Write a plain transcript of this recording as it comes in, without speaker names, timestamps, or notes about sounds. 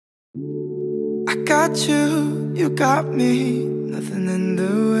I got you, you got me, nothing in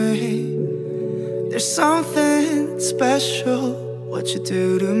the way. There's something special, what you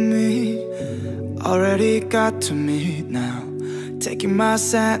do to me. Already got to me now, taking my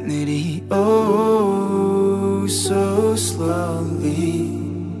sanity, oh, so slowly.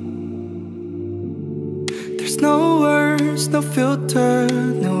 There's no words, no filter,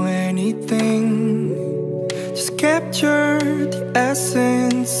 no anything. Just capture the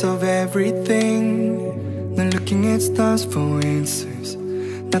essence of everything. Not looking at stars for answers.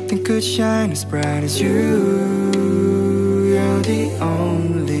 Nothing could shine as bright as you. You're the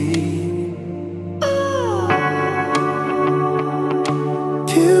only.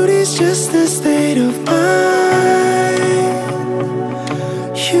 Beauty's just a state of mind.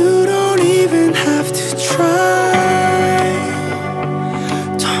 You don't even have to try.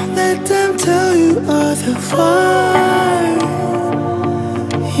 Don't let them tell you otherwise.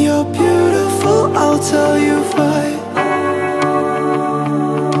 You're beautiful, I'll tell you why.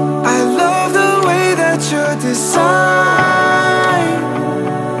 I love the way that you're designed.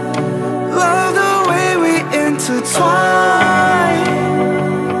 Love the way we intertwine.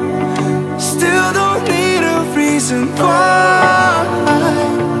 Still don't need a reason why.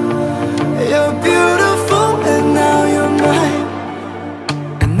 You're beautiful and now you're mine.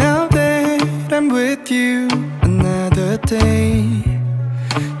 And now that I'm with you another day,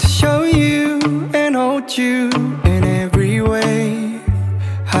 to show you and hold you in every way.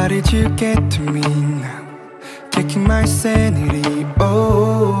 How did you get to me now? Taking my sanity,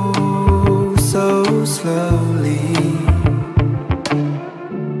 oh, so slowly.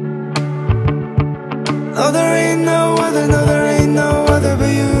 No, there ain't no other, no, there ain't no other but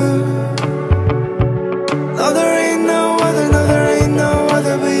you. No, there ain't no other, no, there ain't no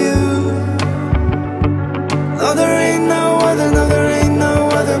other but you. No, there ain't no other, no, there ain't no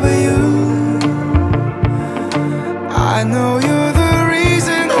other but you. I know you're the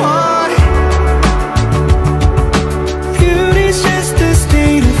reason why. Beauty's just a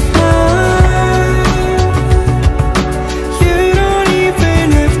state of mind. You don't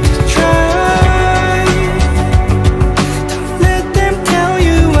even have to try. Don't let them tell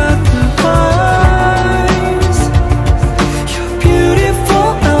you otherwise. You're beautiful,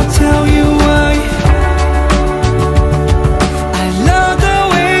 I'll tell you why. I love the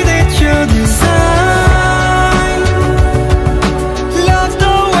way that you're designed. Love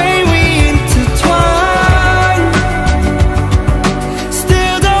the way we intertwine.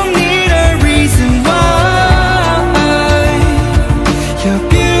 Still don't need a reason why. You're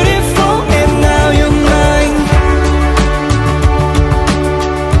beautiful and now you're mine.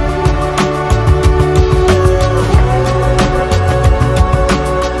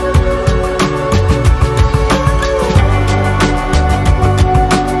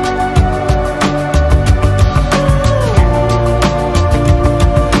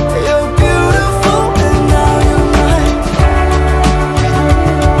 You're beautiful and now you're mine.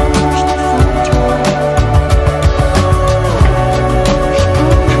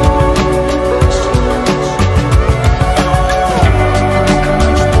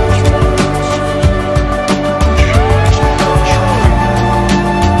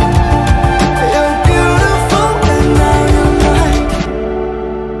 You're beautiful and now you're mine.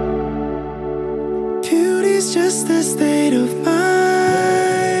 Beauty's just a state of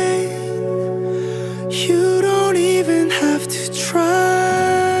mind. You don't even have to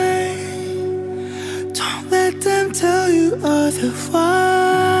try. Don't let them tell you otherwise.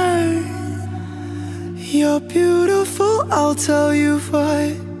 You're beautiful, I'll tell you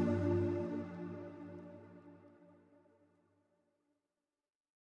why.